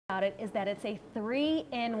about it is that it's a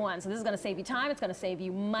 3-in-1. So this is going to save you time, it's going to save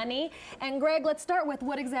you money. And Greg, let's start with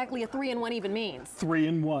what exactly a 3-in-1 even means.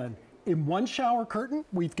 3-in-1. In one shower curtain,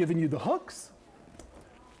 we've given you the hooks.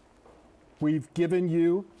 We've given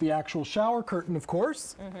you the actual shower curtain, of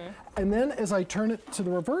course. And then as I turn it to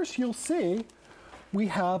the reverse, you'll see we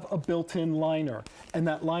have a built-in liner. And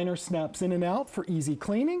that liner snaps in and out for easy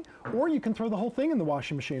cleaning, or you can throw the whole thing in the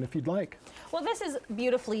washing machine if you'd like. Well, this is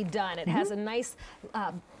beautifully done. It has a nice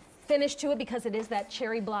finish to it because it is that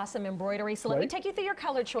cherry blossom embroidery. So let me take you through your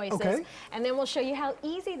color choices, and then we'll show you how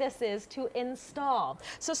easy this is to install.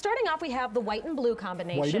 So starting off, we have the white and blue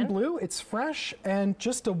combination. White and blue, it's fresh and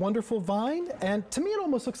just a wonderful vine. And to me, it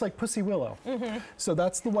almost looks like Pussy Willow. So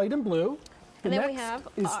that's the white and blue. And then we have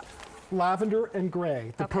is lavender and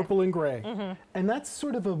gray, the purple and gray. And that's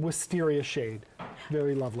sort of a wisteria shade.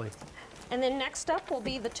 Very lovely. And then next up will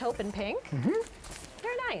be the taupe and pink.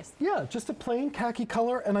 Very nice. Yeah, just a plain khaki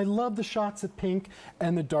color, and I love the shots of pink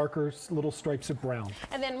and the darker little stripes of brown.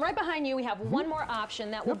 And then right behind you, we have one more option.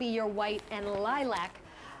 That will be your white and lilac.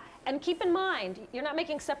 And keep in mind, you're not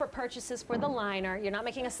making separate purchases for the liner. You're not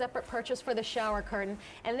making a separate purchase for the shower curtain,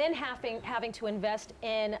 and then having to invest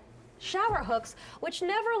in shower hooks, which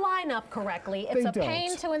never line up correctly. It's a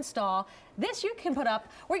pain to install. This you can put up.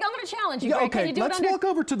 I'm going to challenge you, Greg. Okay, can you do let's walk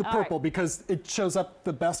over to the purple because it shows up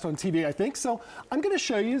the best on TV, I think. So I'm going to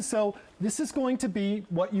show you. So this is going to be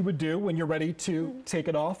what you would do when you're ready to take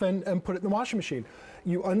it off and put it in the washing machine.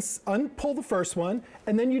 You unpull the first one,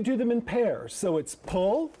 and then you do them in pairs. So it's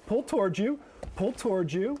pull, pull towards you, pull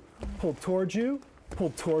towards you, pull towards you, pull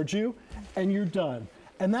towards you, and you're done.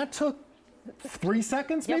 And that took 3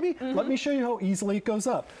 seconds maybe? Let me show you how easily it goes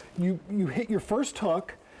up. You hit your first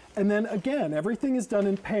hook, and then again, everything is done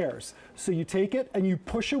in pairs. So you take it and you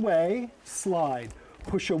push away, slide.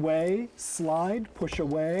 Push away, slide, push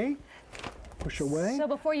away, push away. So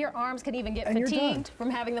before your arms can even get fatigued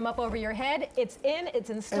from having them up over your head, it's in, it's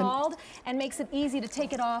installed, and makes it easy to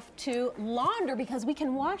take it off to launder because we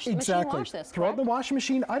can wash the machine wash this. Throw it in the washing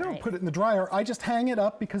machine. I don't put it in the dryer. I just hang it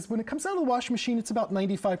up because when it comes out of the washing machine, it's about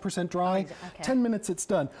 95% dry. 10 minutes, it's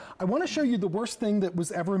done. I want to show you the worst thing that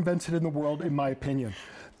was ever invented in the world, in my opinion.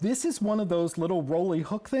 This is one of those little rolly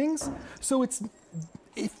hook things. So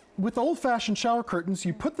with old-fashioned shower curtains,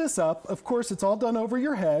 you put this up. Of course, it's all done over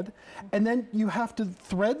your head, and then you have to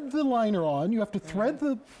thread the liner on. You have to thread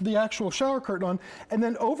the actual shower curtain on, and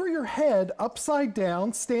then over your head, upside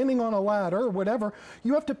down, standing on a ladder or whatever,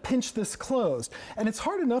 you have to pinch this closed. And it's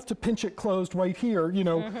hard enough to pinch it closed right here, you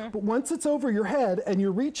know, but once it's over your head and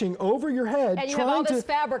you're reaching over your head, and you have all this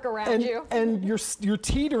fabric around you, and you're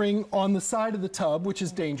teetering on the side of the tub, which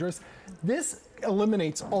is dangerous. This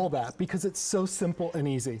eliminates all that because it's so simple and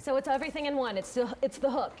easy. So it's everything in one. It's the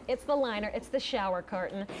hook, it's the liner, it's the shower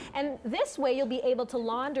curtain. And this way you'll be able to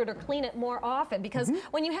launder it or clean it more often because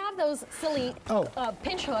when you have those silly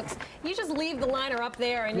pinch hooks, you just leave the liner up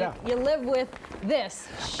there and you live with this.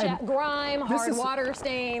 Grime, hard water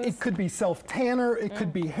stains. It could be self-tanner, it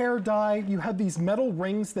could be hair dye. You have these metal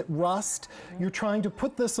rings that rust. You're trying to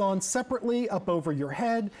put this on separately up over your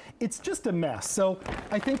head. It's just a mess. So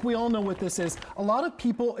I think we all know what this is. A lot of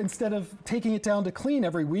people, instead of taking it down to clean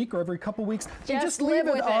every week or every couple weeks, they just leave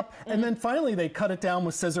it up, and then finally they cut it down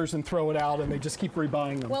with scissors and throw it out, and they just keep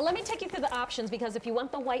rebuying them. Well, let me take you through the options, because if you want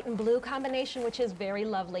the white and blue combination, which is very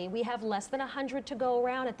lovely, we have less than 100 to go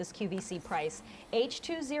around at this QVC price.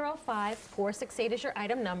 H205468 is your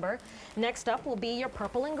item number. Next up will be your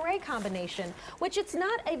purple and gray combination, which it's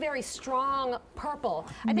not a very strong purple.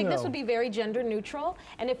 I think this would be very gender neutral,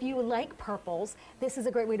 and if you like purples, this is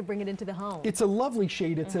a great way to bring it into the home. It's a lovely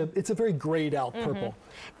shade. It's a very grayed out purple.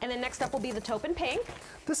 And then next up will be the taupe and pink.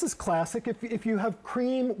 This is classic. If you have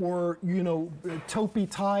cream or, you know, taupey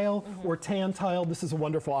tile or tan tile, this is a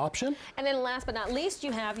wonderful option. And then last but not least,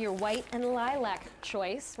 you have your white and lilac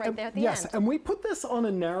choice right there at the end. Yes, and we put this on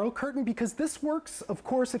a narrow curtain because this works, of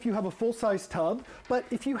course, if you have a full-size tub. But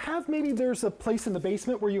if you have, maybe there's a place in the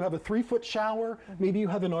basement where you have a 3-foot shower, maybe you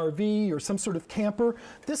have an RV or some sort of camper,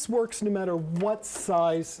 this works no matter what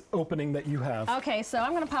size opening that you have. Okay, so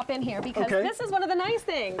I'm going to pop in here because this is one of the nice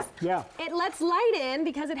things. Yeah. It lets light in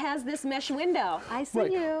because it has this mesh window. I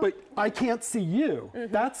see you. But I can't see you.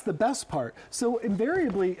 That's the best part. So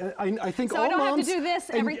invariably, I think all moms... So I don't have to do this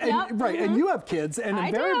every... Right, and you have kids, and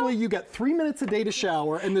invariably you get 3 minutes a day to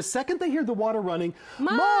shower, and the second they hear the water running,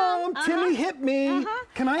 Mom, Timmy hit me.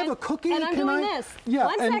 Can I have a cookie? And I'm doing this. Yeah,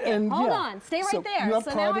 1 second. Hold on. Stay right there.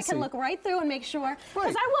 So now I can look right through and make sure.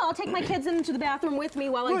 Because I will. I'll take my kids into the bathroom with me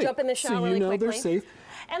while I jump in the shower really quickly. They're safe.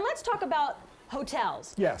 And let's talk about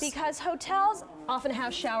hotels. Yes. Because hotels often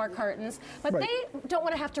have shower curtains, but Right. they don't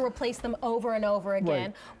want to have to replace them over and over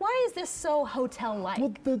again. Right. Why is this so hotel-like?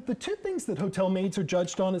 Well, the two things that hotel maids are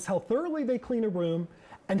judged on is how thoroughly they clean a room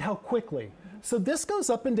and how quickly. So this goes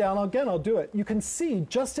up and down. Again, I'll do it. You can see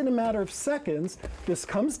just in a matter of seconds, this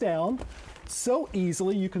comes down so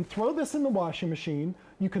easily. You can throw this in the washing machine.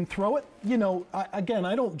 You can throw it, you know, again,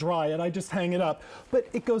 I don't dry it, I just hang it up. But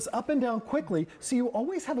it goes up and down quickly, so you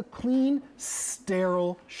always have a clean,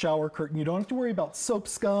 sterile shower curtain. You don't have to worry about soap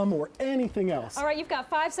scum or anything else. All right, you've got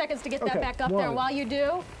 5 seconds to get that Okay, back up there. one, While you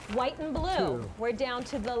do, white and blue. 2, We're down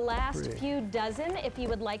to the last 3. few dozen if you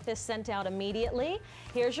would like this sent out immediately.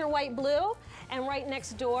 Here's your white blue, and right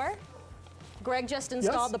next door, Greg just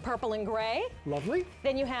installed the purple and gray. Lovely.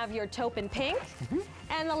 Then you have your taupe and pink.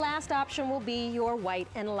 And the last option will be your white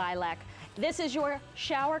and lilac. This is your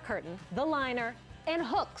shower curtain, the liner, and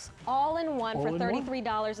hooks, all in one All for in one?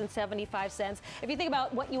 $33.75. If you think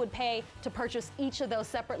about what you would pay to purchase each of those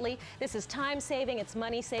separately, this is time saving, it's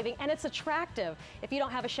money saving, and it's attractive if you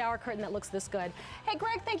don't have a shower curtain that looks this good. Hey,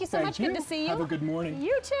 Greg, thank you so much. Good to see you. Have a good morning.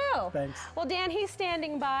 You too. Thanks. Well, Dan, he's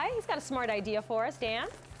standing by. He's got a smart idea for us. Dan?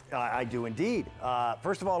 I do indeed.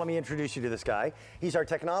 First of all, let me introduce you to this guy. He's our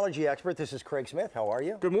technology expert. This is Craig Smith. How are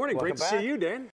you? Good morning. Welcome Great to see you, Dan.